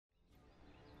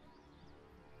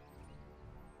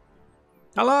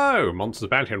Hello, Monsters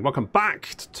Bounty here, and welcome back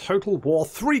to Total War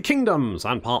 3 Kingdoms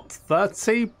and part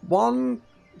 31,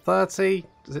 30,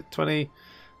 is it 20,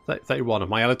 31 of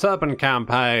my Yellow Turban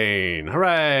campaign.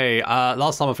 Hooray!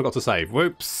 Last time I forgot to save.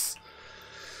 Whoops.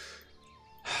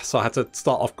 So I had to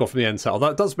start off from the end.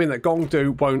 Although it does mean that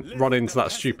Gongdu won't run into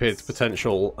that stupid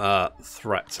potential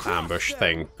threat ambush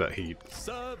thing that he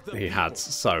had.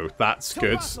 So that's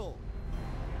good.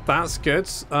 That's good.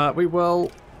 We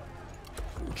will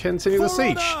continue the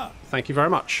siege. Thank you very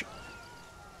much.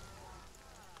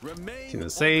 Continue the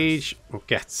siege. We'll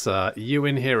get you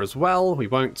in here as well. We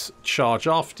won't charge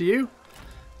after you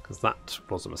because that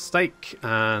was a mistake.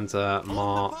 And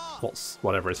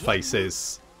whatever his face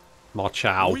is, Ma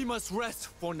Chao. We must rest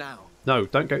for now. No,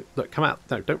 don't go. Look, come out.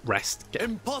 No, don't rest.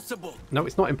 Impossible. No,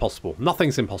 it's not impossible.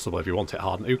 Nothing's impossible if you want it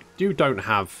hard. You don't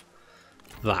have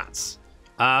that.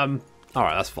 All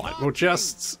right, that's fine. We'll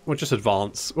just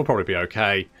advance. We'll probably be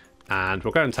okay, and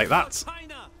we'll go and take that.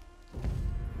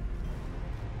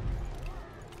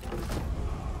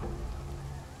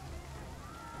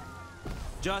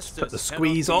 Put the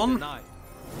squeeze on.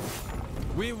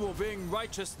 We will bring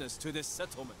righteousness to this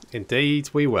settlement.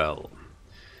 Indeed, we will.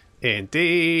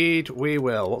 Indeed, we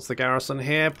will. What's the garrison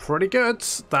here? Pretty good.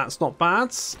 That's not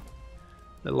bad.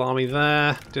 Little army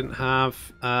there. Didn't have.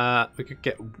 We could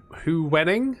get Hu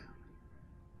Wenning.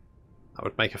 That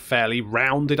would make a fairly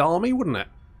rounded army, wouldn't it?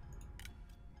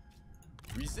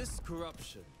 Resist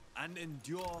corruption and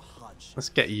endure hardship. Let's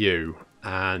get you,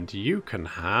 and you can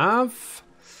have.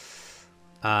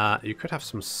 You could have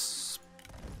some spears,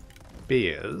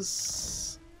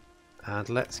 and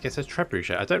let's get a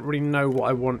trebuchet. I don't really know what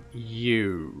I want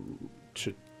you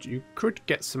to. You could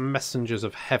get some messengers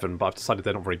of heaven, but I've decided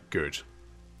they're not very good.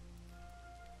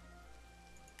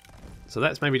 So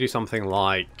let's maybe do something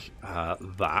like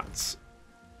that.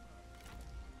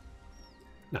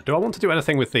 Now, do I want to do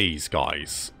anything with these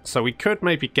guys? So we could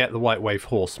maybe get the White Wave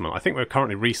Horsemen. I think we're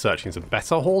currently researching some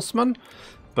better horsemen,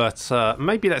 but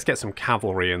maybe let's get some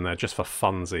cavalry in there just for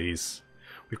funsies.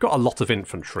 We've got a lot of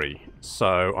infantry,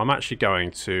 so I'm actually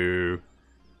going to...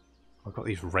 I've got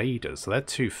these raiders, so they're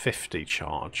 250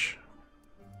 charge.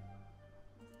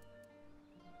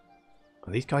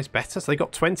 Are these guys better? So they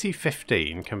got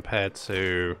 2015 compared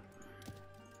to...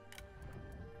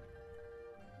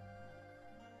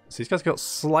 So these guys got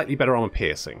slightly better armor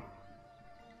piercing.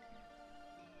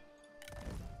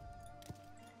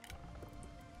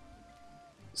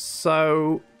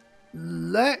 So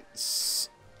let's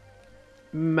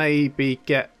maybe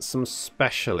get some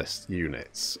specialist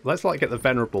units. Let's get the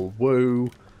Venerable Wu.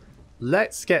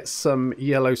 Let's get some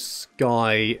Yellow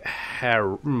Sky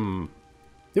Hair. You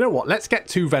know what? Let's get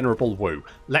 2 Venerable Wu.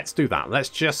 Let's do that. Let's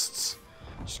just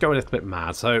go a little bit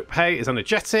mad. So Pei is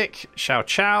energetic. Xiao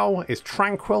Chao is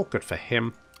tranquil. Good for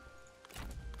him.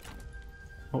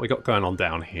 What we got going on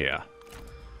down here?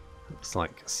 Looks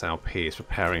like Cao Pi is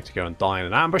preparing to go and die in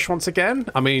an ambush once again.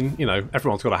 I mean, you know,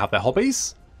 everyone's got to have their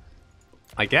hobbies,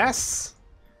 I guess.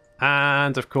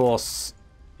 And of course,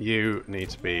 you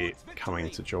need to be coming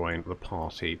to join the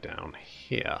party down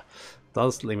here.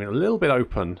 Does leave it a little bit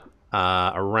open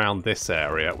around this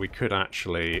area. We could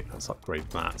actually, let's upgrade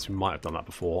that. We might have done that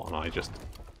before and I just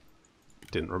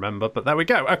didn't remember, but there we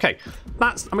go. Okay,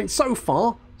 that's, I mean, so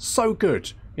far so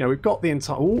good. You know, we've got the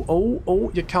entire,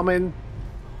 oh, you're coming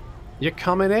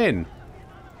in.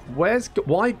 Why is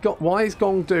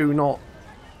Gongdu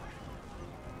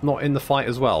not in the fight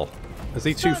as well? Is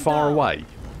he too far away?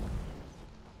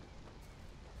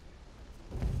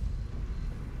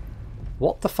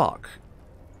 What the fuck?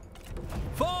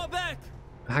 Fall back.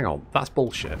 Hang on, that's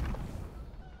bullshit.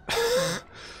 I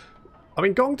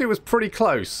mean, Gongdu was pretty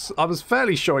close. I was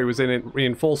fairly sure he was in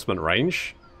reinforcement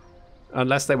range.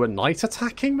 Unless they were night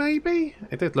attacking, maybe?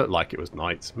 It did look like it was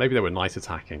night. Maybe they were night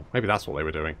attacking. Maybe that's what they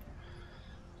were doing.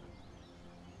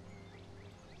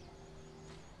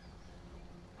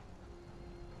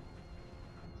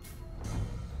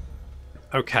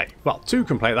 Okay, well, 2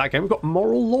 can play that game. We've got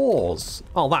moral laws.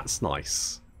 Oh, that's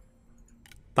nice.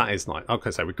 That is nice.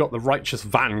 Okay, so we've got the righteous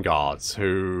vanguards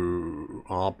who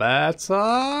are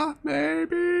better,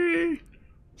 maybe?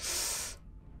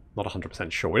 Not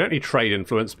 100% sure. We don't need trade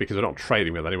influence because we're not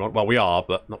trading with anyone. Well, we are,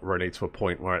 but not really to a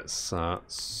point where it's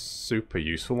super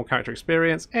useful. More character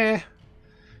experience,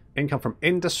 Income from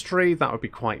industry, that would be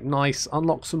quite nice.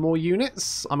 Unlock some more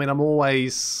units. I mean, I'm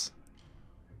always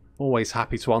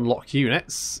happy to unlock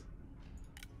units.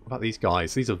 What about these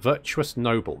guys? These are virtuous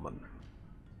noblemen.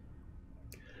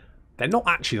 They're not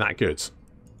actually that good.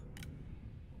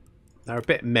 They're a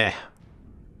bit meh.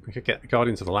 We could get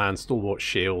Guardians of the Land, Stalwart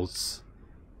Shields.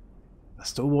 Are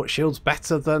Stalwart Shields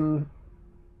better than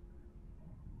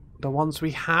the ones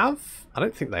we have? I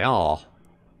don't think they are.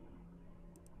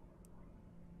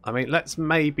 I mean, let's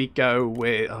maybe go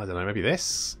with, I don't know, maybe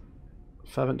this?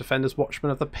 Fervent Defenders,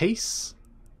 Watchmen of the Peace.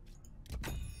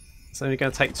 It's only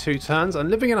going to take 2 turns. And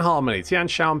Living in Harmony. Tian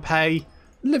Shanpei,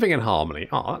 Living in Harmony.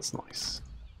 Oh, that's nice.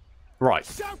 Right.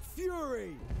 Shout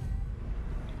fury!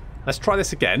 Let's try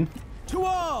this again. To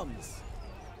arms!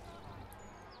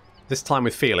 This time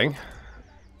with feeling.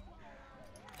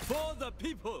 For the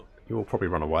people! You will probably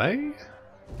run away.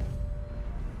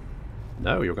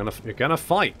 No, you're gonna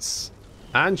fight.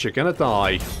 And you're gonna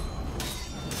die.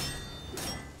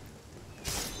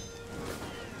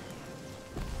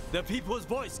 The people's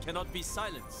voice cannot be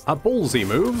silenced. A ballsy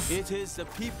move. It is the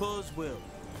people's will.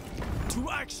 To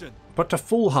action! But a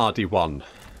foolhardy one.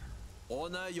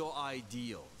 Honor your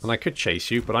ideals. And I could chase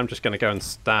you, but I'm just going to go and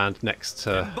stand next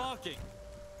to... Embarking.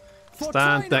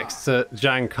 Stand next to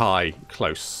Zhang Kai.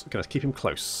 Close. Going to keep him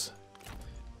close.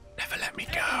 Never let me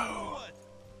go.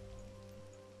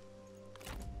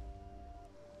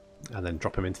 And then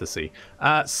drop him into the sea.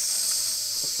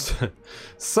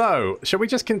 So, shall we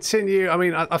just continue? I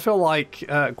mean, I feel like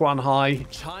Guanhai,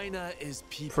 China is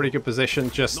people. pretty good position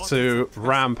just to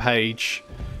rampage,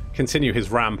 continue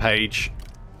his rampage,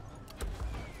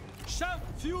 Shout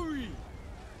fury!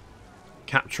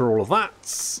 capture all of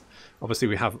that. Obviously,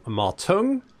 we have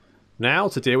Martung now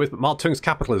to deal with, but Martung's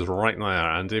capital is right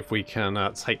there, and if we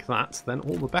can take that, then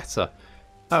all the better.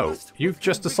 Oh, you've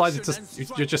just decided to...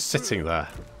 You're just sitting there.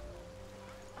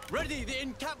 Ready the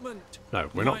encampment. No,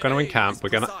 we're not going to encamp. We're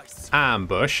going to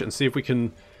ambush and see if we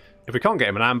can... If we can't get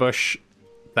him an ambush,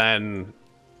 then...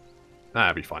 Nah,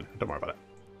 it'll be fine. Don't worry about it.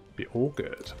 Be all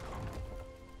good.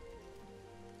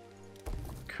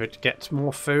 Could get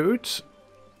more food.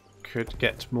 Could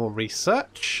get more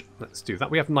research. Let's do that.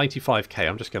 We have 95k.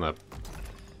 I'm just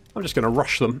gonna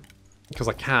rush them because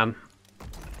I can.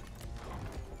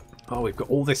 Oh, we've got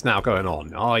all this now going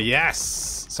on. Oh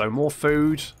yes. So more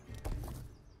food.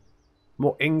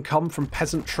 More income from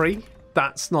peasantry.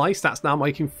 That's nice. That's now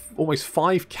making almost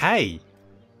 5k.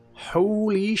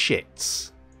 Holy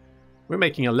shit. We're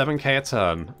making 11k a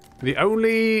turn. The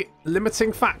only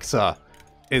limiting factor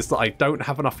is that I don't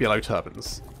have enough Yellow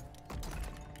Turbans.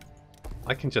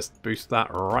 I can just boost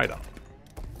that right up.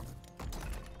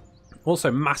 Also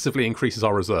massively increases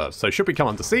our reserves. So should we come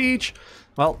under siege,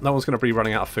 well, no one's going to be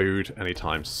running out of food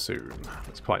anytime soon.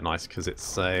 It's quite nice because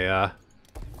it's a...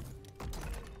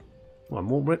 well,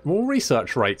 more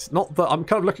research rates. Not that I'm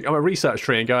kind of looking at my research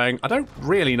tree and going, I don't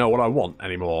really know what I want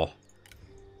anymore.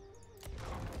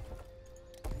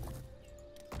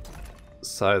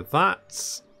 So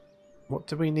that's... What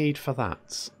do we need for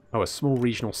that? Oh, a small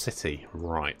regional city.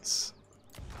 Right.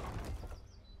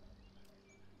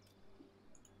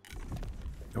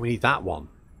 Oh, we need that one.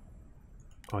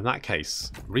 Oh, in that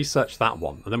case, research that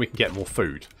one, and then we can get more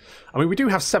food. I mean, we do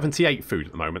have 78 food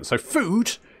at the moment, so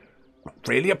food... Not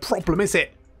really a problem, is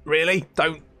it? Really?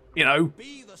 Don't, you know...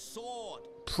 Be the sword.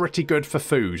 Pretty good for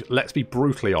food. Let's be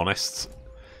brutally honest.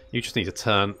 You just need to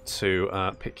turn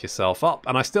to pick yourself up.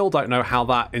 And I still don't know how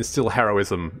that instill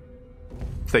heroism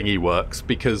thingy works,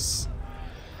 because...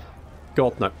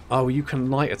 God, no. Oh, you can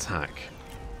light attack.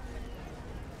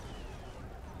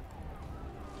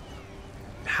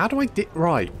 How do I...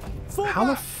 Right. How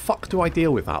the fuck do I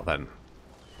deal with that, then?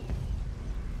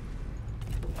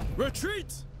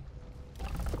 Retreat!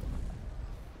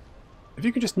 If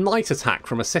you can just night attack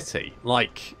from a city,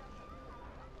 like...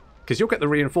 Because you'll get the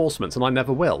reinforcements and I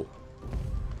never will.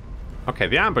 Okay,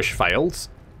 the ambush failed.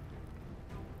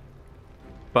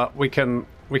 But we can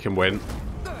win.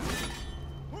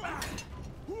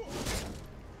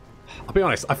 I'll be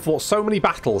honest, I've fought so many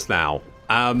battles now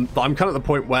that I'm kind of at the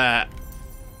point where...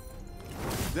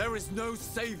 There is no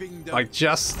saving them. I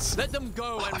just... Let them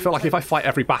go. I feel like if I fight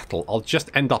every battle, I'll just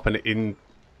end up in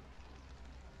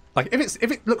like,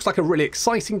 if it looks like a really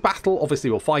exciting battle, obviously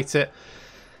we'll fight it.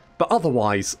 But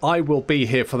otherwise, I will be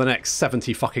here for the next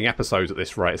 70 fucking episodes at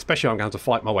this rate. Especially I'm going to have to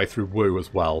fight my way through Wu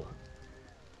as well.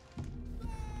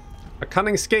 A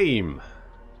cunning scheme.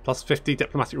 Plus 50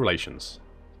 diplomatic relations.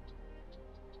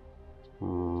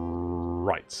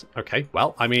 Right. Okay,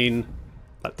 well, I mean,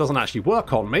 that doesn't actually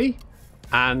work on me.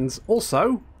 And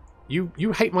also, you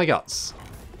hate my guts.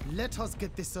 Let us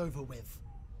get this over with.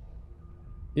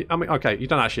 I mean, okay, you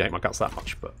don't actually hate my guts that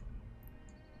much, but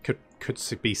could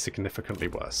be significantly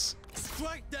worse.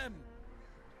 Strike them.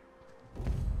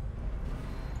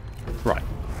 Right.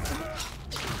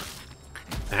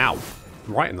 Ow.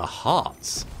 Right in the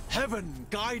hearts. Heaven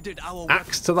guided our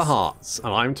Axe to the hearts, and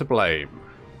I'm to blame.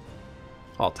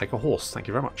 I'll take a horse, thank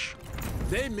you very much.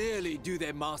 They merely do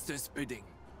their master's bidding.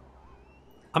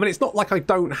 I mean, it's not like I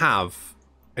don't have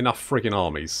enough friggin'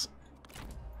 armies.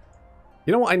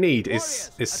 You know what I need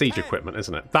is siege equipment,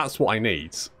 isn't it? That's what I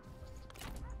need.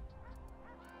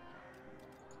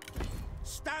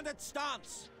 Standard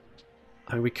stance.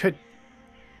 I mean, we could...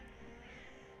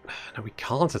 No, we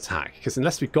can't attack, because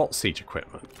unless we've got siege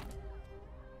equipment...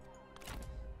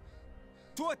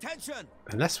 To attention.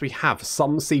 Unless we have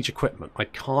some siege equipment, I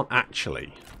can't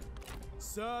actually...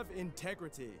 Serve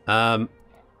integrity.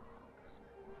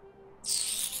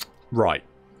 Right.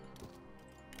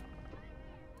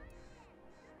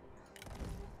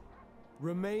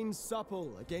 Remain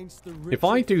supple against the If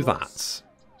I do that,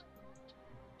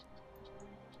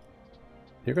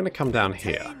 you're going to come down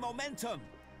here. Momentum.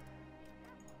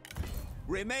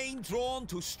 Remain drawn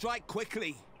to strike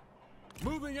quickly.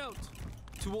 Moving out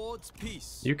towards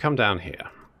peace. You come down here.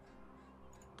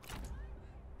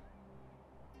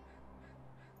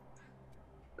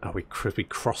 Oh, we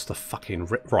crossed the fucking...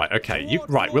 Right, okay.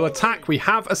 Right, we'll attack. We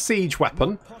have a siege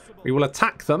weapon. We will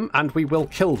attack them, and we will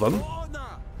kill them.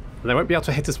 And they won't be able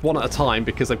to hit us one at a time,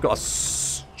 because they've got a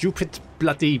stupid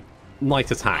bloody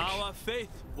night attack. Our faith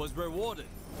was rewarded.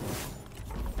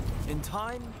 In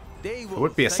time, they will It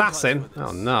would be thank us assassin. for this.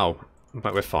 Oh, no.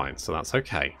 But we're fine, so that's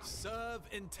okay. Serve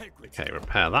integrity. Okay,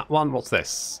 repair that one. What's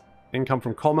this? Income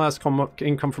from commerce,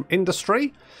 income from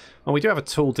industry. And we do have a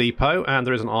tool depot, and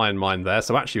there is an iron mine there.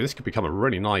 So actually, this could become a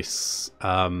really nice...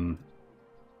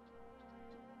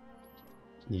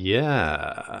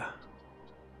 Yeah.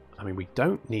 I mean, we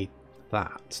don't need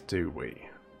that, do we?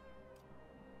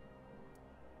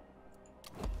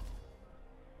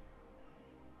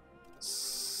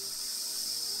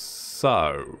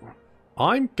 So,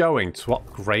 I'm going to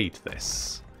upgrade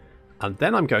this. And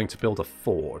then I'm going to build a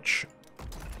forge.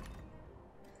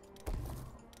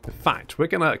 In fact, we're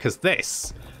going to... Because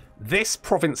this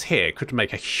province here could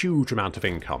make a huge amount of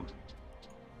income.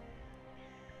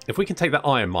 If we can take that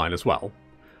iron mine as well.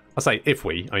 I say if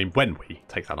we, I mean when we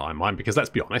take that iron mine, because let's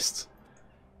be honest,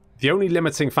 the only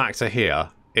limiting factor here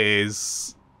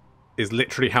is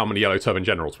literally how many Yellow Turban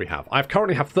generals we have. I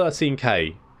currently have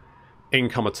 13k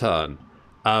income a turn,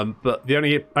 but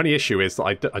the only issue is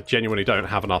that I genuinely don't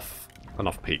have enough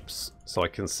peeps. So I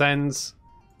can send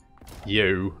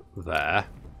you there,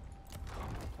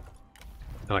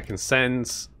 and I can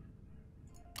send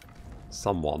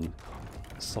someone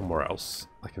somewhere else.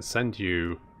 I can send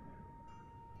you...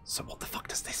 So what the fuck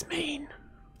does this mean?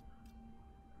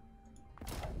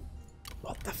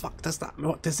 What the fuck does that...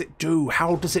 What does it do?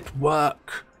 How does it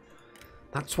work?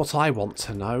 That's what I want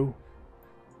to know.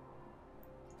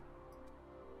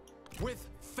 With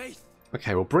faith.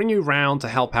 Okay, we'll bring you round to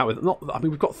help out with... I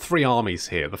mean, we've got 3 armies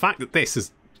here. The fact that this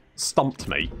has stumped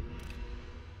me...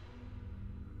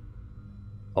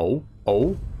 Oh,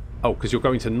 because you're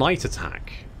going to night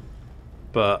attack.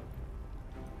 But...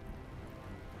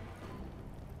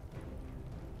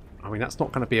 I mean, that's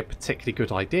not going to be a particularly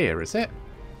good idea, is it?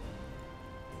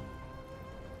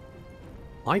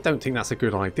 I don't think that's a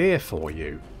good idea for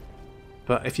you.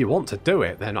 But if you want to do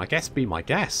it, then I guess be my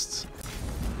guest.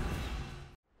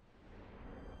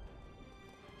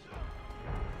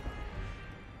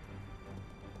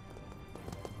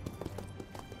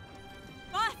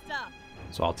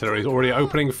 So artillery is already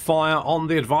opening fire on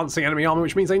the advancing enemy army,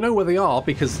 which means they know where they are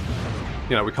because,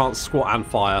 you know, we can't squat and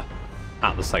fire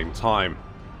at the same time.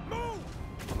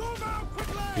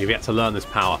 You've yet to learn this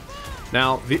power.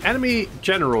 Now, the enemy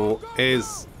general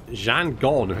is Zhan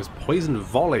Gon, who has Poison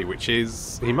Volley, which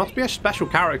is... He must be a special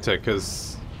character,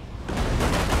 because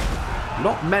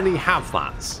not many have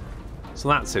that. So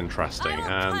that's interesting,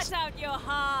 and... Cut out your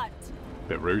heart.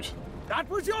 Bit rude. That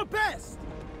was your best.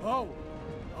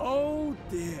 Oh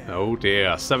dear. Oh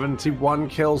dear. 71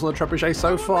 kills on the trebuchet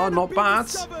so far, not bad.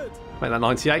 Make that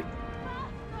 98.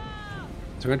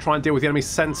 So we're going to try and deal with the enemy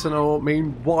sentinel.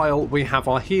 Meanwhile, we have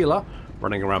our healer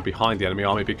running around behind the enemy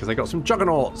army because they got some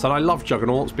juggernauts. And I love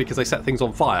juggernauts because they set things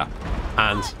on fire.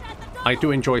 And I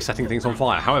do enjoy setting things on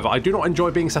fire. However, I do not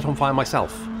enjoy being set on fire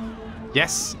myself.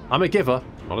 Yes, I'm a giver,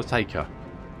 not a taker.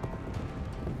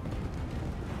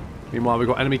 Meanwhile, we've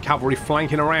got enemy cavalry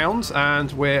flanking around,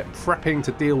 and we're prepping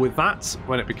to deal with that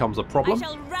when it becomes a problem. I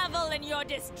shall revel in your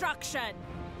destruction.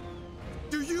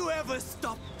 Do you ever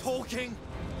stop talking?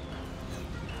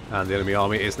 And the enemy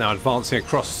army is now advancing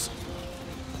across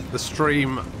the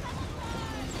stream,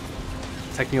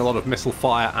 taking a lot of missile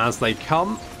fire as they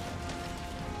come.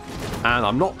 And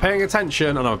I'm not paying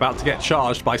attention, and I'm about to get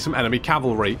charged by some enemy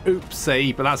cavalry.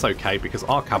 Oopsie, but that's okay, because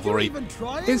our cavalry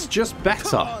is just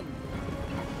better.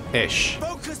 Ish.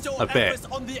 A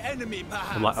bit. On the enemy,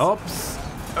 I'm like,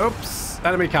 oops,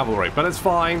 enemy cavalry, but it's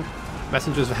fine.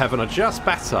 Messengers of Heaven are just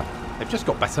better. They've just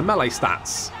got better melee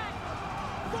stats.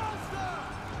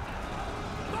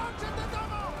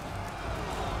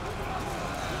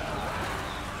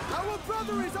 Our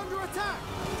brother is under attack!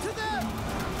 To them!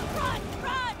 Run!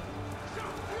 Run!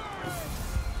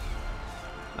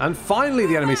 And finally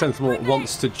the enemy Sentinel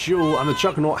wants to duel, and the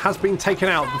Juggernaut has been taken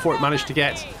out before it managed to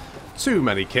get too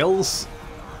many kills.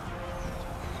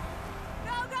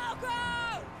 Go, go, go!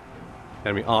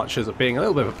 Enemy archers are being a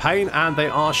little bit of a pain, and they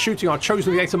are shooting our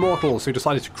chosen of the Eight Immortals, who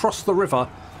decided to cross the river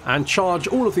and charge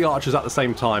all of the archers at the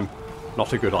same time.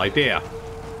 Not a good idea.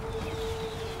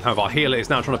 However, our healer is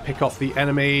now trying to pick off the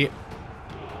enemy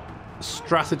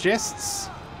strategists.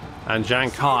 And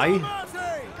Zhang Kai.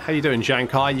 How you doing, Zhang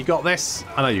Kai? You got this?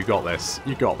 I know you got this.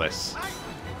 You got this.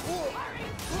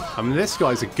 I mean, this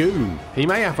guy's a goon. He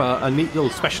may have a neat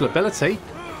little special ability,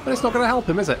 but it's not going to help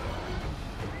him, is it?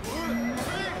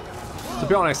 To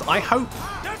be honest, I hope...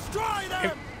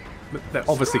 They're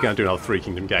obviously going to do another Three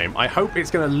Kingdom game. I hope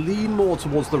it's going to lean more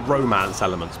towards the romance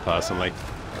elements, personally.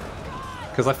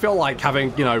 Because I feel like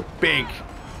having, you know, big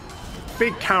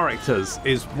characters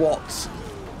is what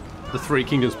the Three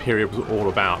Kingdoms period was all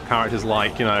about. Characters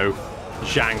like, you know,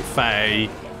 Zhang Fei,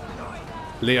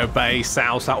 Liu Bei,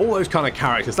 Cao Cao, all those kind of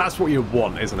characters. That's what you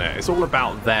want, isn't it? It's all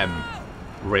about them,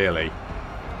 really.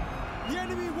 The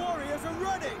enemy warriors are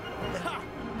running!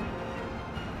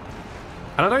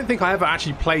 And I don't think I ever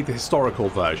actually played the historical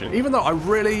version, even though I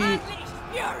really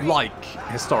like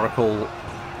historical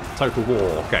Total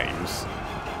War games.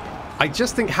 I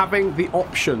just think having the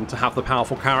option to have the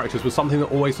powerful characters was something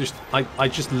that always just I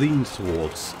just leaned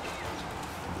towards.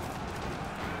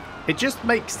 It just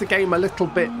makes the game a little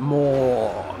bit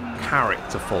more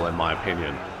characterful, in my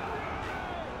opinion.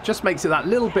 Just makes it that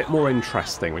little bit more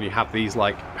interesting when you have these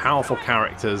like powerful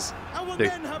characters.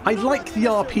 I like the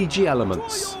RPG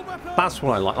elements. That's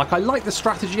what I like. Like, I like the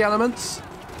strategy elements,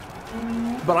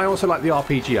 but I also like the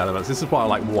RPG elements. This is why I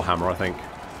like Warhammer, I think.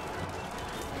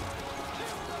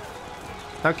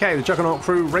 Okay, the Juggernaut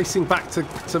crew racing back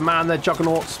to man their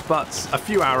Juggernauts, but a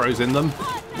few arrows in them.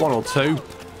 One or two,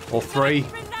 or three.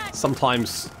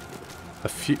 Sometimes a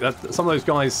few. Some of those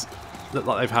guys look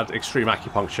like they've had extreme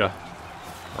acupuncture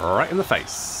right in the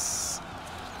face.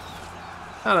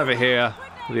 And over here,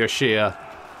 the Oshia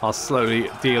are slowly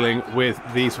dealing with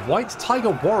these White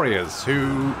Tiger warriors who,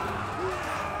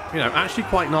 you know, actually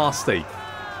quite nasty.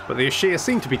 But the Oshia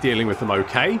seem to be dealing with them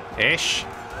okay-ish.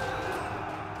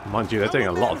 Mind you, they're doing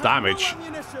a lot of damage.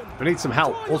 We need some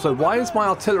help. Also, why is my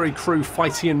artillery crew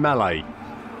fighting in melee?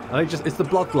 Are they just, is the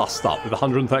bloodlust up with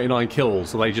 139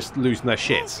 kills? Are they just losing their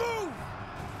shit?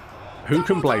 Who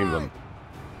can blame them?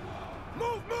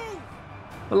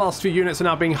 The last few units are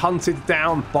now being hunted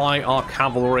down by our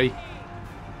cavalry.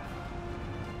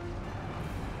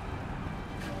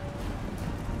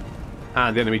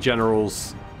 And the enemy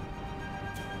generals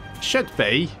should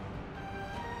be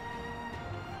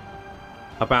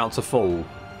about to fall.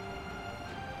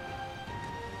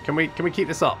 Can we keep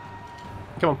this up?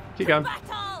 Come on, keep going.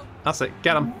 That's it.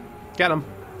 Get him. Get him.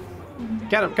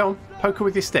 Get him. Go on. Poke her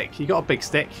with your stick. You got a big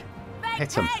stick.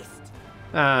 Hit him.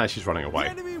 Ah, she's running away. The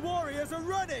enemy warriors are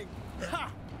running!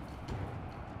 Ha!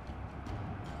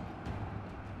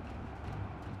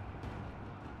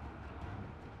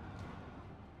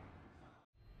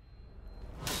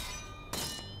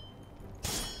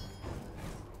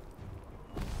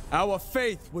 Our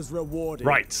faith was rewarded.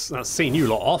 Right, that's seen you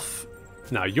lot off.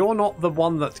 Now, you're not the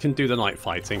one that can do the night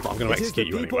fighting, but I'm going to execute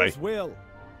you anyway. Will.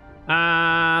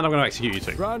 And I'm going to execute you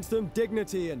too. Grant them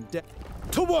dignity and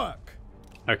to work!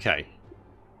 Okay.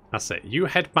 That's it. You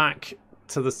head back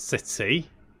to the city.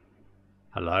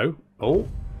 Hello? Oh.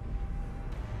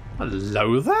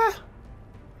 Hello there?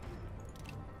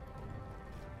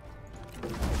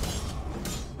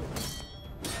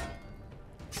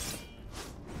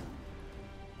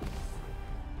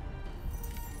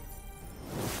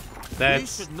 We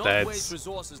should not waste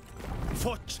resources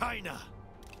for China.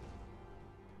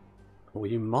 Well,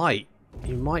 you might.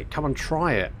 You might come and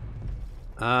try it.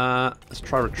 Let's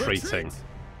try retreating. Retreat.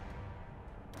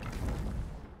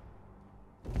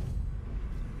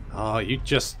 Oh, you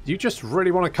just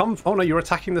really want to come... Oh no, you're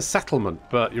attacking the settlement,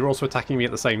 but you're also attacking me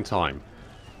at the same time.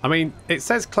 I mean, it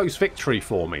says close victory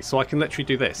for me, so I can literally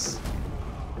do this.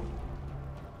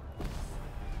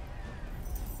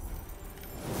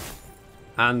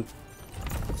 And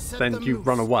then you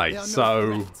run away,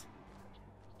 so...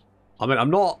 I mean,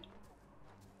 I'm not...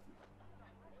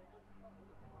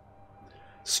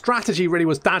 Strategy really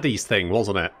was Daddy's thing,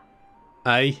 wasn't it?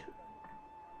 Eh?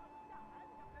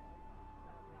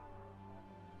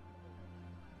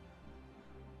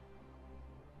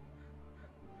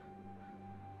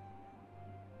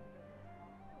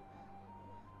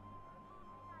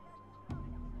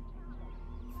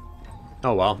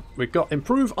 Oh well. We've got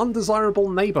improve undesirable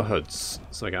neighborhoods.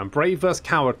 So again, brave versus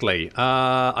cowardly.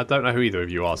 I don't know who either of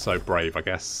you are, so brave, I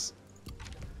guess.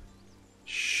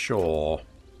 Sure.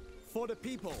 For the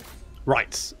people.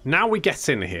 Right. Now we get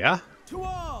in here. To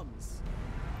arms.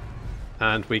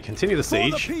 And we continue the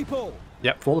siege. For the people.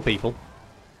 Yep, for the people.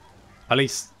 At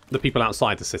least the people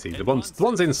outside the city. The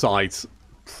ones inside,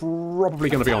 probably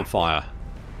going to be on fire.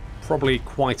 Probably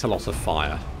quite a lot of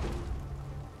fire.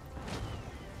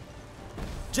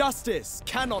 Justice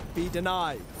cannot be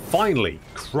denied. Finally,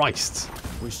 Christ.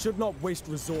 We should not waste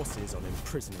resources on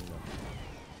imprisoning them.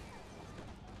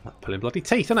 That's pulling bloody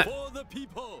teeth, isn't it? For the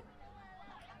people.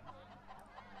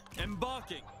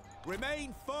 Embarking.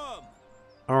 Remain firm.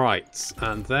 Alright,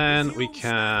 and then we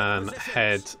can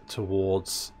head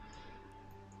towards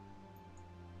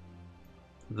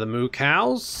the moo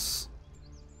cows.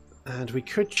 And we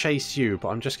could chase you, but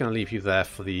I'm just going to leave you there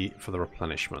for the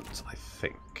replenishment, I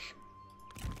think.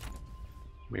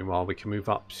 Meanwhile, we can move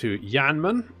up to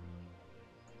Nanman.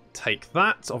 Take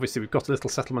that. Obviously, we've got a little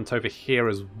settlement over here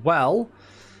as well.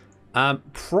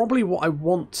 Probably what I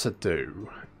want to do...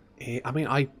 I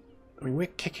mean, we're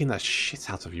kicking the shit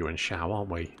out of Yuan Shao, aren't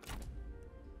we?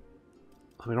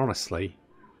 I mean, honestly.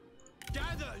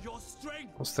 Gather your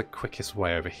strength. What's the quickest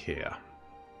way over here?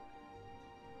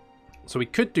 So we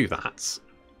could do that.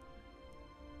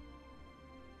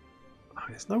 Oh,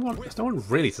 there's no one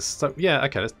really to stop. Yeah,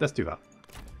 okay, let's do that.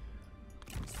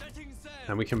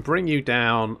 And we can bring you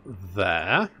down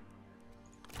there.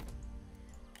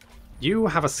 You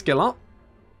have a skill up.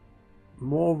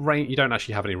 More range. You don't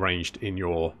actually have any ranged in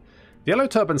your... The Yellow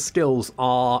Turban skills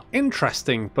are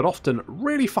interesting, but often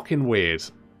really fucking weird.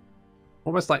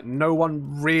 Almost like no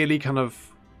one really kind of...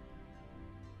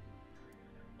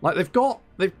 Like they've got...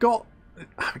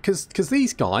 Because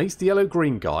these guys, the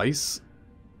yellow-green guys...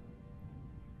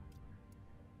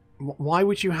 Why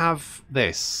would you have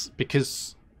this?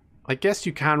 Because I guess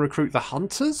you can recruit the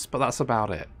hunters, but that's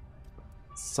about it.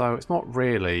 So it's not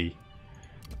really...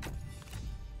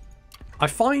 I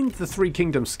find the Three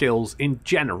Kingdoms skills in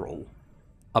general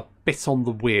a bit on the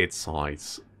weird side.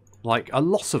 Like, a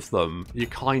lot of them, you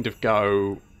kind of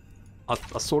go... I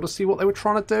sort of see what they were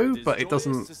trying to do, but it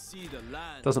doesn't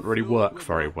really work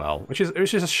very well. Which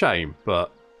is a shame,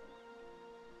 but...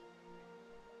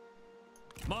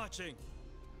 Marching.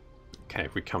 Okay,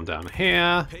 if we come down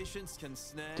here,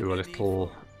 do a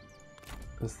little...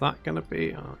 Is that going to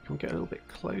be... Oh, can we get a little bit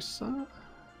closer?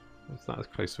 Is that as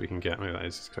close as we can get? Maybe that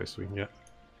is as close as we can get.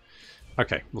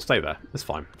 Okay, we'll stay there. That's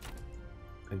fine.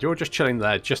 And you're just chilling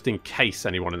there just in case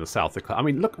anyone in the south... I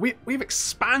mean, look, we've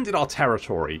expanded our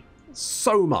territory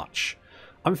so much.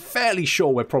 I'm fairly sure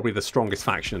we're probably the strongest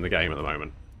faction in the game at the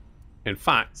moment. In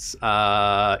fact,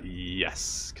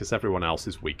 yes, because everyone else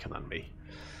is weaker than me.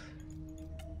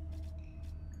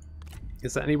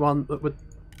 Is there anyone that would...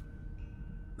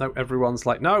 No, everyone's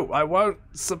like, no, I won't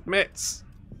submit.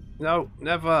 No,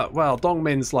 never. Well,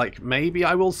 Dongmin's like, maybe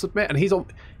I will submit. And he's on...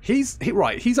 He's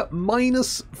at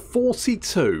minus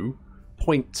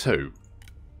 42.2.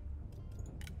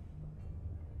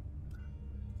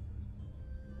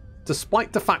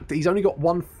 Despite the fact that he's only got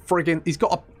one friggin... He's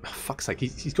got a... Oh, fuck's sake,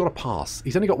 he's got a pass.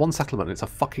 He's only got one settlement and it's a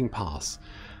fucking pass.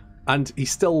 And he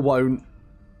still won't...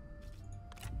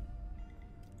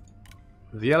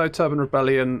 The Yellow Turban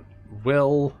Rebellion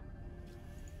will...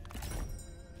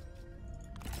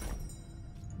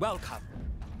 Welcome.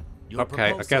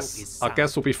 Okay, I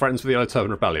guess we'll be friends with the Yellow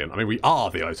Turban Rebellion. I mean, we are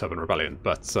the Yellow Turban Rebellion,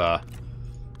 but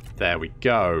there we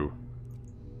go.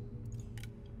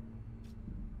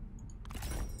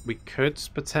 We could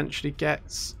potentially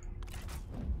get...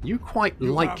 You quite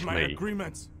like me.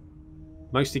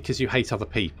 Mostly because you hate other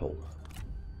people.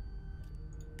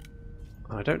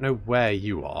 I don't know where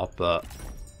you are, but...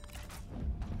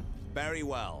 Very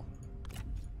well.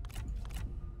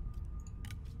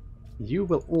 You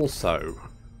will also...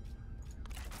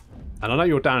 And I know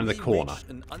you're down in the corner.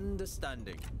 An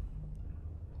understanding.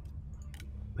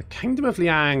 The Kingdom of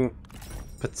Liang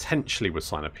potentially would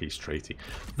sign a peace treaty.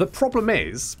 The problem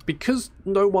is, because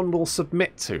no one will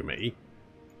submit to me,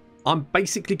 I'm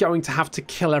basically going to have to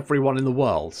kill everyone in the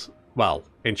world. Well,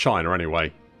 in China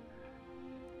anyway.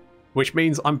 Which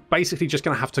means I'm basically just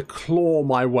going to have to claw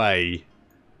my way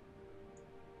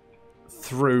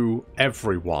through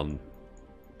everyone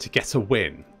to get a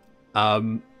win.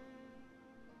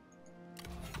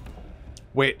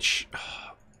 Which...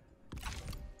 I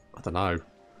don't know.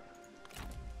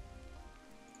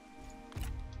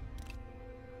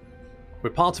 We're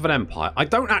part of an empire. I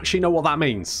don't actually know what that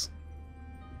means.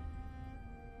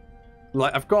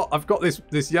 Like, I've got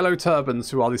this Yellow Turbans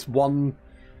who are this one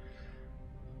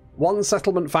One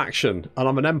settlement faction, and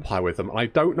I'm an empire with them, and I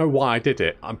don't know why I did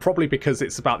it. I'm probably because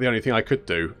it's about the only thing I could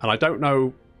do, and I don't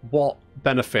know what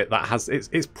benefit that has.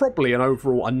 It's probably an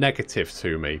overall a negative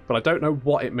to me, but I don't know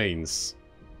what it means.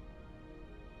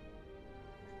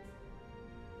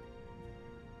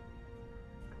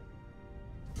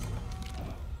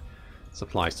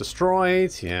 Supplies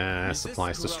destroyed, yes.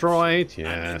 Supplies destroyed,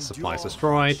 yes. Supplies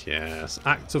destroyed, yes.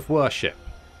 Acts of worship.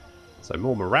 So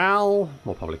more morale,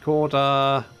 more public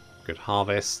order, good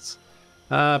harvest.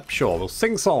 Sure, we'll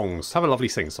sing songs. Have a lovely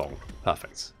sing-song.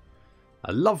 Perfect.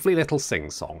 A lovely little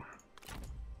sing-song.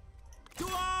 To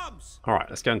arms! Alright,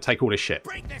 let's go and take all this shit.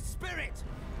 Break their spirit!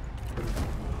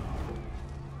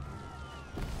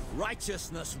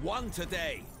 Righteousness won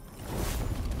today.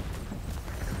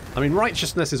 I mean,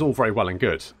 righteousness is all very well and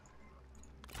good.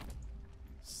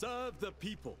 Serve the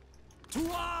people.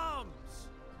 To arms!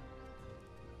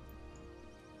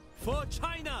 For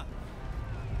China!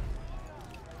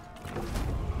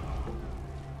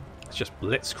 Let's just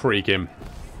blitzkrieg him.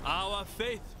 Our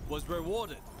faith was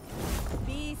rewarded.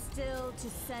 Be still to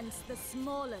sense the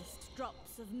smallest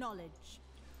drops of knowledge.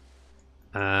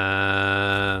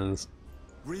 And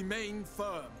Remain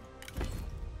firm.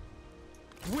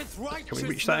 With righteousness. can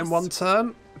we reach that in one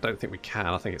turn? I don't think we can.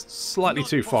 I think it's slightly Not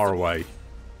too far possible. away.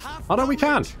 Have Oh no, we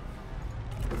can. courage.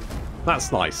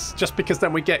 That's nice. Just because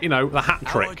then we get, you know, the hat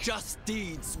Our trick. just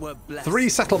deeds were blessed. 3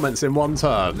 settlements in one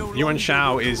turn. No Yuan longer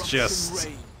Shao will is corruption just...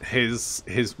 reign.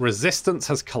 His resistance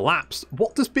has collapsed.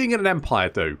 What does being in an empire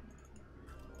do?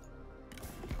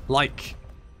 Like...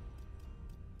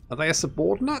 Are they a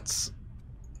subordinate?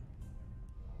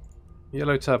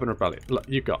 Yellow Turban Rebellion. Look,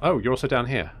 you've got... Oh, you're also down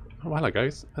here. Oh, hello,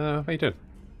 guys. How you doing?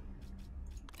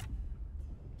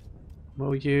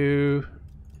 Will you...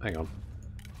 Hang on.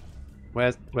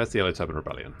 Where's the Yellow Turban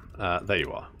Rebellion? There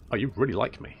you are. Oh, you really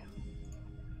like me.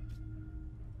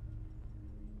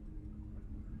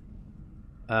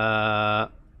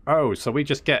 Oh, so we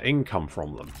just get income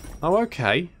from them. Oh,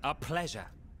 okay. A pleasure.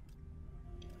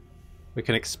 We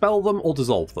can expel them or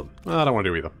dissolve them. I don't want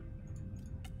to do either.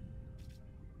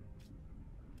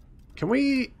 Can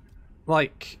we,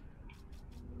 like...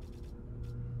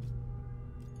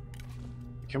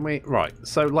 Can we... Right,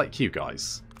 so like you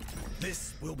guys.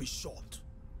 This will be short.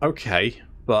 Okay,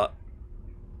 but...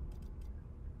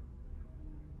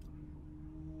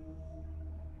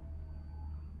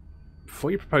 Before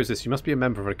you propose this, you must be a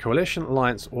member of a coalition,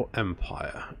 alliance, or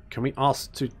empire. Can we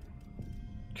ask to...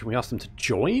 Can we ask them to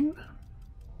join?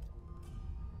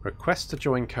 Request to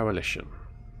join coalition.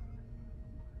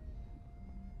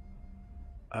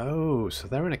 Oh, so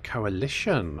they're in a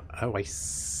coalition. Oh, I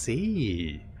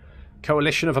see.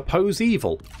 Coalition of oppose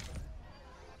evil.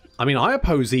 I mean, I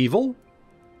oppose evil.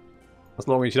 As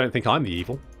long as you don't think I'm the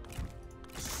evil.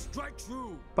 Strike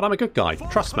true. But I'm a good guy.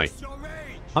 Trust me. Focus your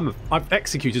rage. I've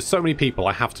executed so many people,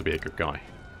 I have to be a good guy.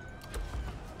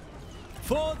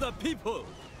 For the people.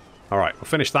 Alright, we'll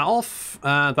finish that off.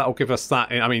 That'll give us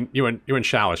that... I mean, Yuan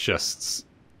Shao is just...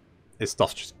 His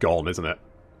stuff's just gone, isn't it?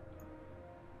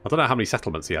 I don't know how many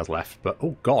settlements he has left, but...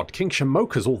 Oh god, King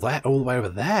Shamoka's all the way over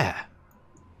there.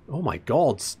 Oh my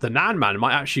god, the Nanman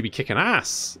might actually be kicking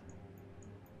ass.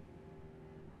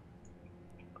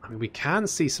 I mean, we can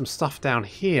see some stuff down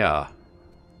here.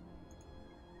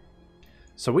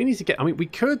 So we need to get... I mean, we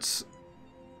could...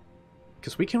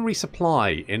 Because we can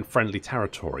resupply in friendly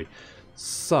territory.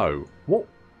 So, what...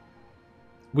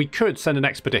 We could send an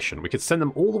expedition. We could send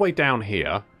them all the way down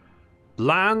here,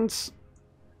 land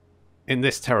in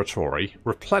this territory,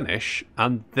 replenish,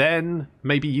 and then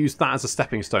maybe use that as a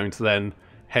stepping stone to then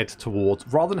head towards...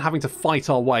 Rather than having to fight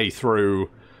our way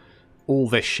through all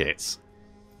this shit.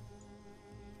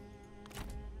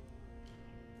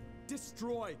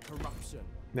 Destroy corruption.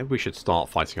 Maybe we should start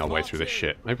fighting our way through this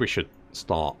shit. Maybe we should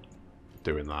start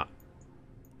doing that.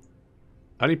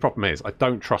 Only problem is, I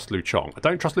don't trust Lu Chong. I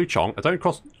don't trust Lu Chong. I don't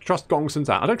trust Gongsun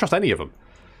Zhao. I don't trust any of them.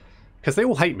 Because they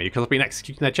all hate me because I've been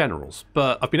executing their generals.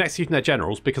 But I've been executing their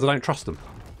generals because I don't trust them.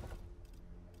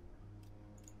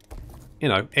 You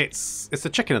know, it's the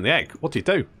chicken and the egg. What do you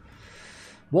do?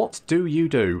 What do you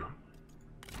do?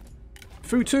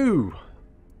 Futu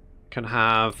can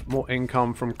have more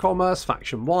income from commerce,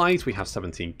 faction-wide. We have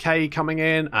 17k coming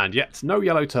in, and yet no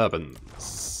Yellow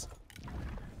Turbans.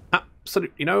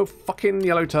 Absolutely no fucking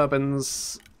Yellow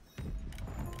Turbans.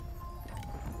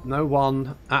 No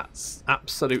one. That's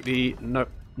absolutely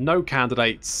no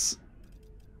candidates.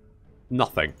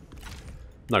 Nothing.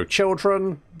 No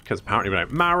children, because apparently we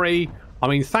don't marry. I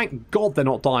mean, thank God they're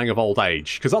not dying of old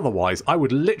age, because otherwise I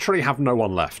would literally have no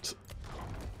one left.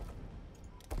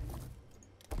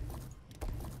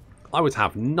 I would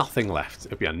have nothing left.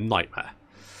 It would be a nightmare.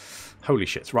 Holy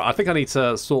shit. Right, I think I need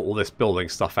to sort all this building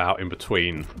stuff out in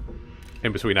between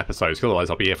episodes, 'cause otherwise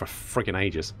I'll be here for friggin'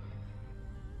 ages.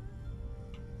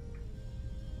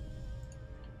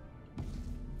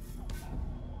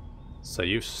 So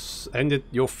you've ended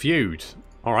your feud.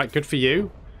 Alright, good for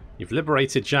you. You've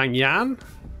liberated Zhang Yan.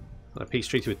 A peace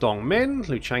treaty with Dong Min.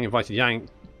 Liu Chang invited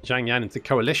Zhang Yan into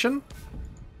coalition.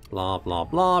 Blah, blah,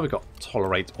 blah. We've got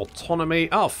tolerate autonomy.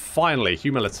 Oh, finally,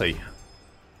 humility.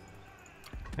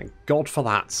 Thank God for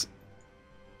that.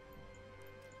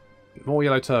 More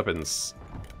Yellow Turbans.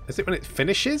 Is it when it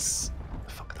finishes?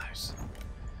 Fuck knows.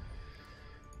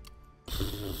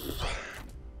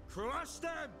 Crush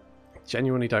them.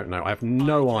 Genuinely don't know. I have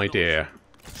no idea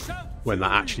when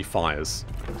that actually fires.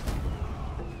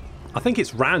 I think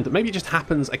it's random. Maybe it just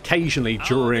happens occasionally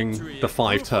during the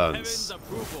 5 turns.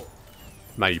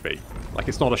 Maybe. Like,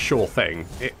 it's not a sure thing.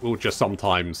 It will just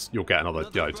sometimes, you'll get another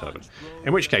Yellow Turban.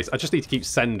 In which case, I just need to keep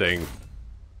sending...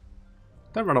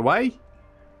 Don't run away.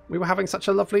 We were having such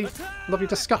a lovely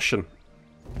discussion.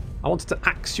 I wanted to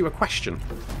ask you a question.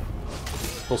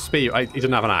 Or spear you. He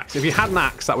didn't have an axe. If he had an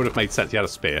axe, that would have made sense. He had a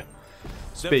spear.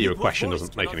 Spear you a question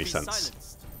doesn't make any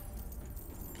sense.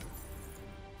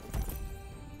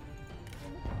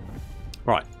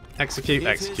 Right. Execute,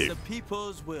 execute.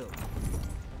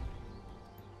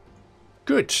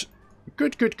 Good.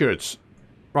 Good, good, good.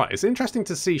 Right, it's interesting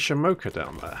to see Shamoka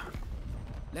down there.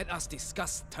 Let us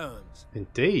discuss terms.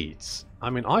 Indeed. I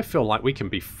mean, I feel like we can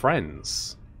be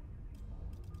friends.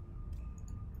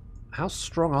 How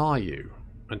strong are you?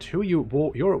 And who are you at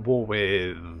war? You're at war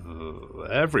with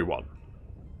everyone.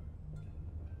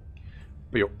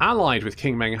 But you're allied with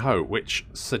King Meng Ho, which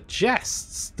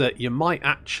suggests that you might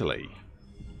actually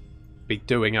be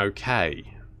doing okay.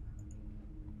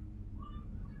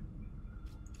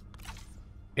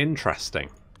 Interesting.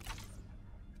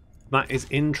 That is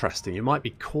interesting. You might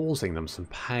be causing them some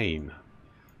pain.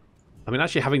 I mean,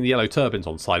 actually having the Yellow Turbans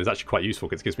on side is actually quite useful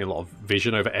because it gives me a lot of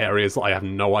vision over areas that I have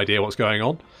no idea what's going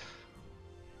on.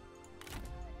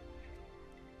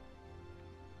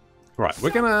 Right,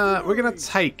 we're gonna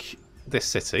take this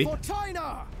city.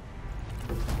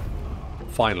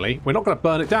 Finally, we're not going to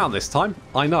burn it down this time.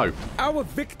 I know. Our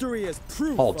victory is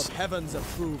proof Odds. of heaven's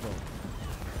approval.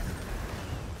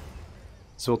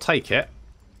 So we'll take it.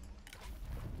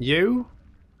 You?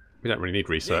 We don't really need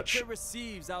research. Nature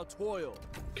receives our toil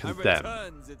and Condemn.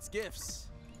 returns its gifts.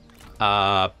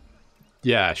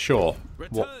 Yeah, sure.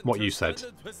 Return What to you said.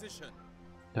 standard position.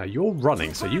 Now you're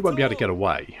running, so you won't be able to get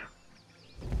away.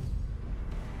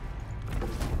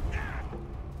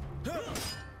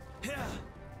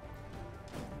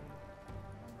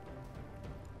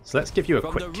 So let's give you a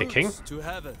From quick the kicking. roots to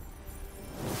heaven.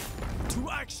 To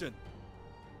action.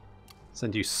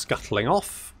 Send you scuttling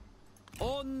off.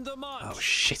 On the march. Oh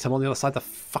shit, I'm on the other side of the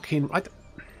fucking... Alright,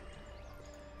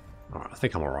 I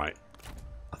think I'm alright.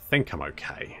 I think I'm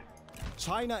okay.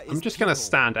 China is I'm just going to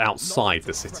stand outside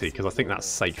the city because I think that's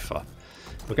safer.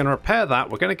 We're going to repair that.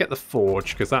 We're going to get the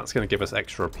forge because that's going to give us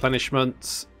extra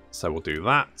replenishment. So we'll do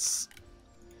that.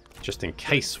 Just in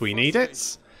case we need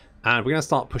it. And we're going to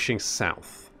start pushing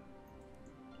south.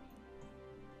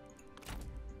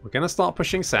 We're going to start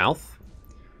pushing south.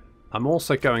 I'm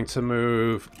also going to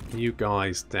move you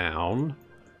guys down.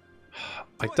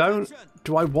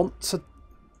 Do I want to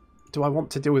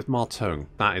deal with Martung?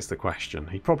 That is the question.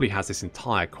 He probably has this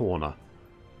entire corner.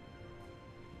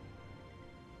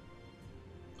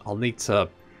 I'll need to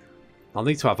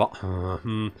have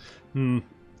a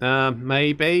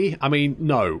maybe. I mean,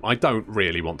 no, I don't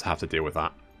really want to have to deal with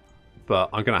that. But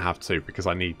I'm going to have to because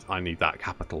I need that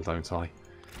capital, don't I?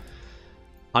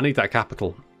 I need that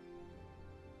capital.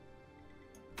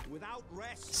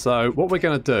 So what we're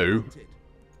going to do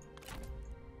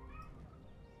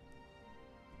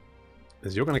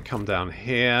is you're going to come down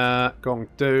here,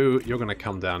 Gongdu. You're going to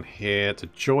come down here to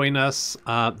join us.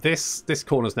 This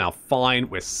corner's now fine.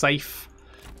 We're safe.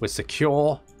 We're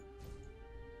secure.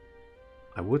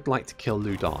 I would like to kill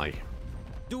Lu Dai.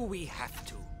 Do we have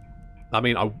to? I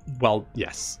mean, well,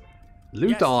 yes.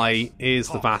 Lu Dai is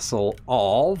the vassal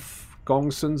of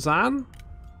Gongsun Zan.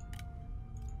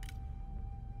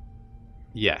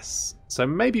 Yes. So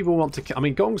maybe we'll want to... I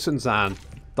mean, Gongsun Zan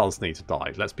does need to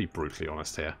die. Let's be brutally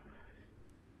honest here.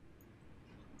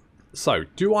 So,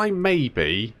 do I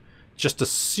maybe just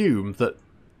assume that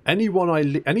anyone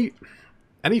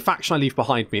any faction I leave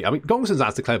behind me... I mean, Gongsun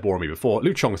Zan's declared war on me before.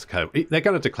 Lu Chong's declared... They're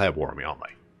going to declare war on me, aren't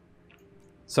they?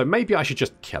 So maybe I should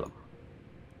just kill them.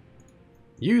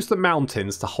 Use the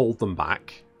mountains to hold them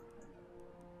back.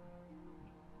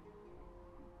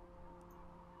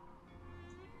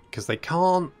 Because they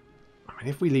can't... I mean,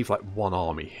 if we leave like one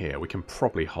army here, we can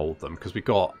probably hold them because we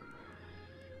got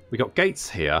gates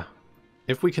here.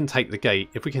 If we can take the gate,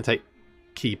 if we can take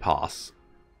Key Pass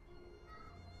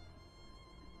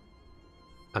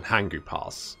and Hangu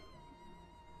Pass,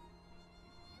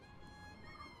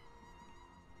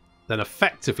 then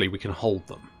effectively we can hold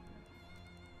them.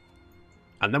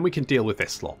 And then we can deal with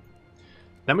this lot.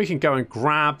 Then we can go and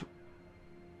grab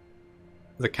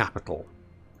the capital.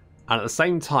 And at the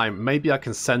same time, maybe I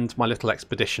can send my little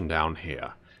expedition down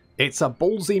here. It's a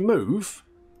ballsy move,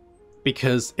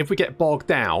 because if we get bogged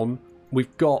down,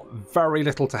 we've got very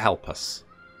little to help us.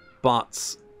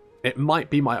 But it might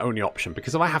be my only option,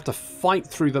 because if I have to fight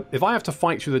through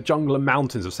the jungle and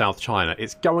mountains of South China,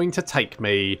 it's going to take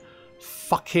me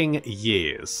fucking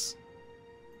years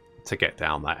to get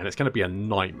down there, and it's going to be a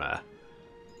nightmare.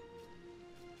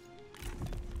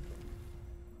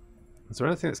 Is there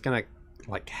anything that's going to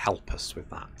like help us with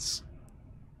that?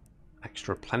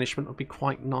 Extra replenishment would be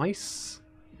quite nice.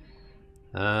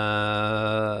 What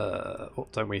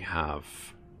don't we have?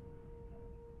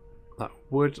 That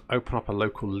would open up a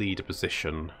local leader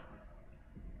position.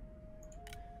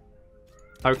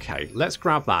 Okay, let's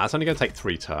grab that. It's only going to take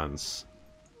 3 turns.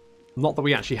 Not that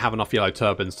we actually have enough Yellow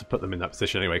Turbans to put them in that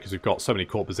position anyway, because we've got so many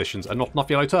core positions and not enough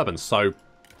Yellow Turbans, so...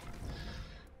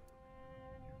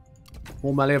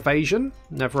 More melee evasion,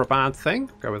 never a bad thing.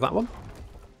 Go with that one.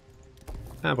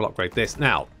 And we'll upgrade this.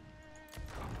 Now,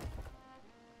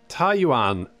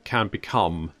 Yuan can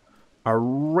become a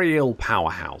real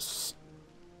powerhouse.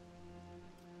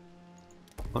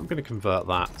 I'm going to convert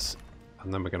that,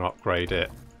 and then we're going to upgrade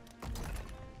it.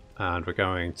 And we're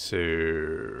going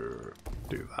to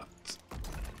do that.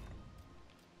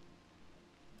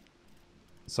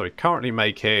 So we're currently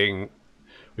making...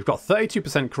 We've got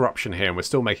 32% corruption here, and we're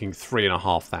still making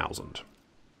 3,500.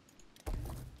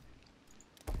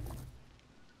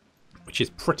 Which is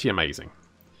pretty amazing.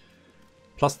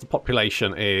 Plus the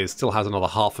population still has another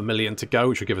 500,000 to go,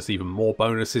 which will give us even more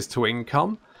bonuses to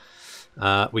income.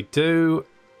 We do...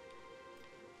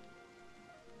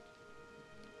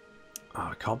 Oh,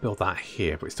 I can't build that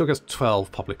here, but it still gets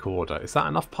 12 public order. Is that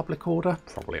enough public order?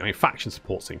 Probably. I mean, faction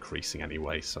support's increasing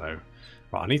anyway, so...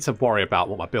 Right, I need to worry about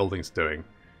what my building's doing.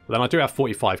 But then I do have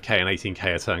 45k and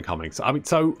 18k a turn coming. So I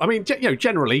mean, you know,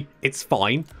 generally it's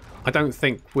fine. I don't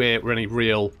think we're any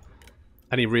real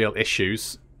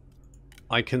issues.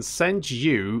 I can send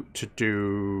you to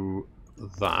do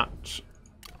that,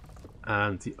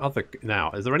 and the other.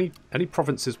 Now, is there any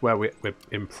provinces where we're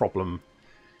in problem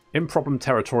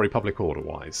territory public order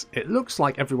wise? It looks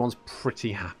like everyone's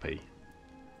pretty happy.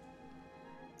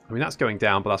 I mean, that's going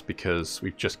down, but that's because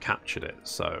we've just captured it.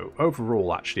 So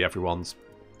overall, actually, everyone's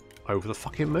over the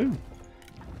fucking moon.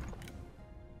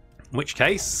 In which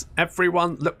case,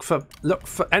 everyone look for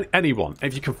anyone.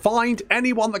 If you can find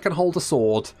anyone that can hold a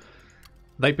sword,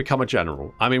 they become a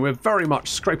general. I mean, we're very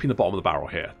much scraping the bottom of the barrel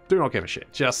here. Do not give a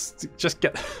shit. Just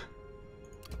get...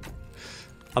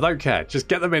 I don't care. Just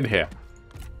get them in here.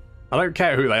 I don't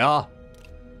care who they are.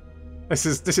 This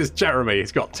is Jeremy.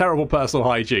 He's got terrible personal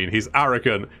hygiene. He's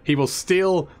arrogant. He will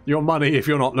steal your money if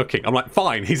you're not looking. I'm like,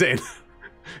 fine, he's in.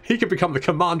 He can become the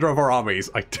commander of our armies.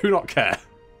 I do not care.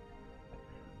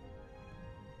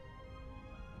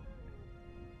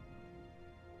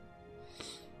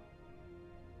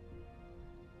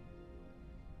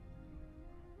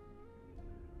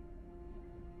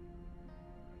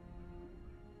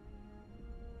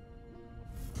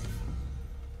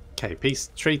 Okay, peace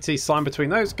treaty signed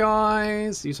between those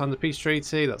guys. You signed the peace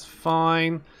treaty, that's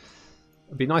fine.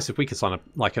 It'd be nice if we could sign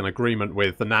like an agreement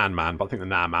with the Nanman, but I think the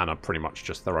Nanman are pretty much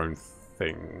just their own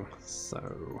thing.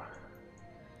 So,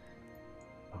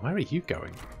 where are you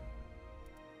going?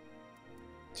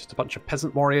 Just a bunch of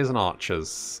peasant warriors and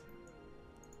archers.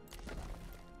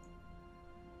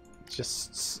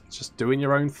 Just doing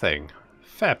your own thing.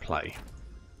 Fair play.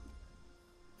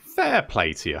 Fair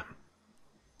play to you.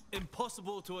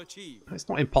 Impossible to achieve. It's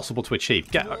not impossible to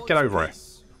achieve. Get over it.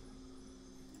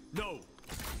 No.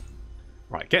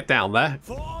 Right, get down there.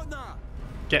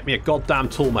 Get me a goddamn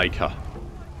toolmaker.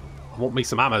 I want me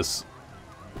some hammers.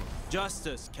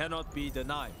 Justice cannot be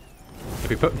denied. If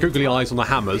we put googly eyes on the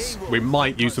hammers, we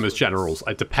might use them as generals.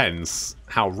 It depends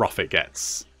how rough it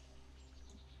gets.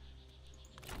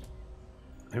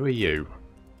 Who are you?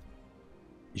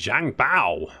 Zhang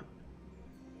Bao.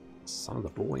 Son of the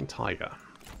Brawling Tiger.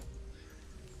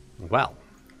 Well,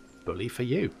 bully for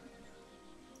you.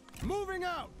 Moving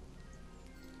out.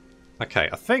 Okay,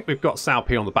 I think we've got Cao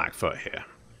Pi on the back foot here.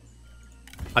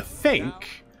 I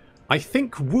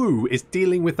think Wu is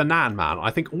dealing with the Nanman. I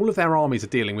think all of their armies are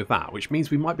dealing with that, which means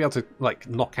we might be able to like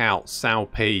knock out Cao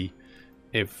Pi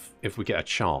if we get a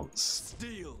chance.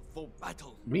 Steel for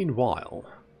battle. Meanwhile,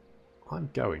 I'm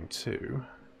going to...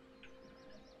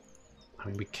 I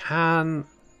mean, we can...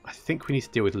 I think we need to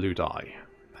deal with Lu Dai.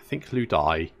 I think Lu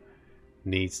Dai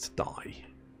needs to die.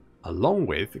 Along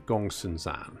with Gongsun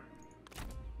Zan.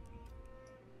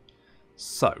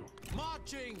 So,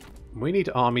 Marching. we need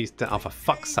armies down, for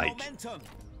fuck's sake. Momentum.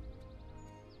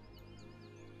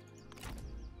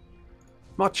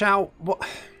 March out. What?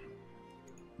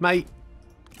 Mate,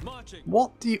 Marching.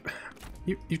 what do you...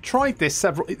 You've tried this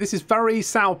several... This is very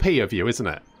Sao P of you, isn't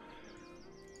it?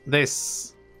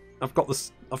 This... I've got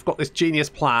this genius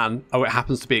plan. Oh, it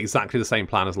happens to be exactly the same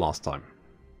plan as last time.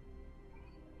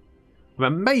 I'm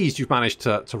amazed you've managed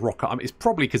to rock up. I mean, it's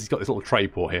probably because he's got this little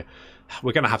trade port here.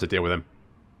 We're going to have to deal with him.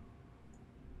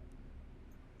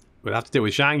 We'll have to deal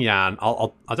with Zhang Yan.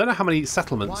 I don't know how many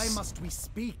settlements Why must we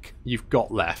speak? you've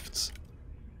got left.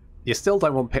 You still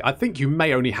don't want... I think you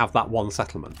may only have that one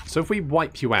settlement. So if we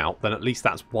wipe you out, then at least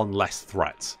that's one less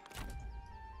threat.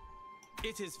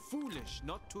 It is foolish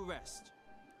not to rest.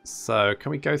 So,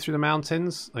 can we go through the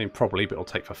mountains? I mean, probably, but it'll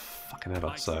take for fucking ever,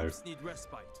 My so... troops need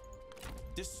respite.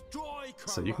 Destroy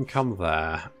So you can come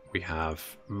there. We have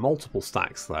multiple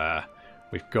stacks there.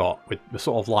 We've got... We're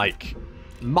sort of like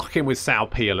mucking with Sao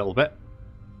P a little bit.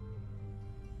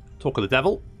 Talk of the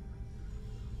devil.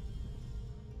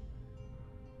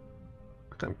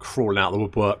 I'm crawling out of the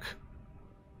woodwork.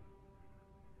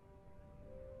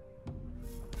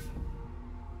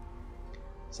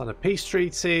 Signed a peace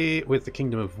treaty with the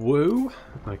Kingdom of Wu.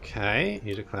 Okay,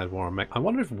 you declared war on Mech. I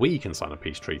wonder if we can sign a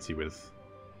peace treaty with...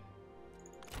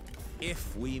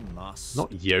 If we must.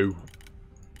 Not you.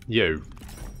 You.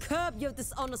 Curb your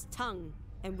dishonest tongue,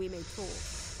 and we may talk.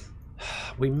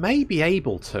 We may be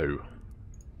able to.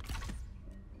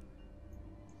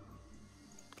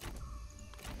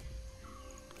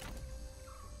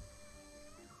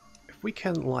 If we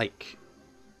can, like,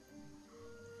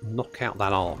 knock out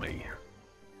that army.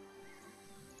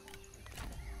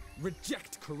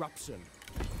 Reject corruption.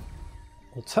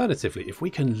 Alternatively, if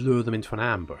we can lure them into an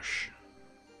ambush.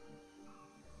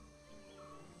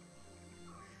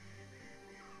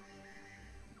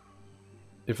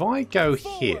 If I go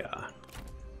here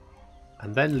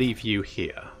and then leave you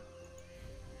here,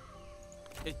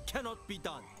 It cannot be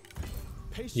done.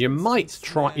 you might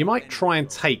try and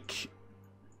take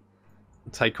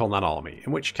on that army.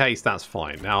 In which case, that's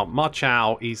fine. Now, Ma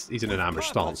Chao, he's in an ambush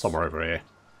stance somewhere over here.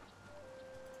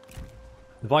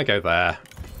 If I go there,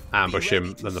 ambush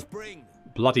him, then the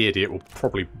bloody idiot will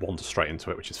probably wander straight into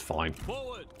it, which is fine.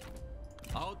 Forward,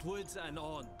 outwards and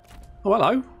on. Oh,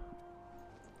 hello.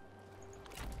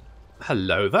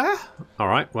 Hello there.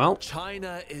 Alright, well,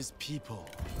 China is people.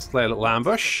 let's lay a little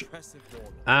ambush. Impressive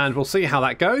warrior. And we'll see how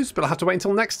that goes, but I'll have to wait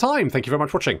until next time. Thank you very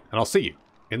much for watching, and I'll see you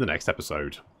in the next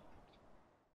episode.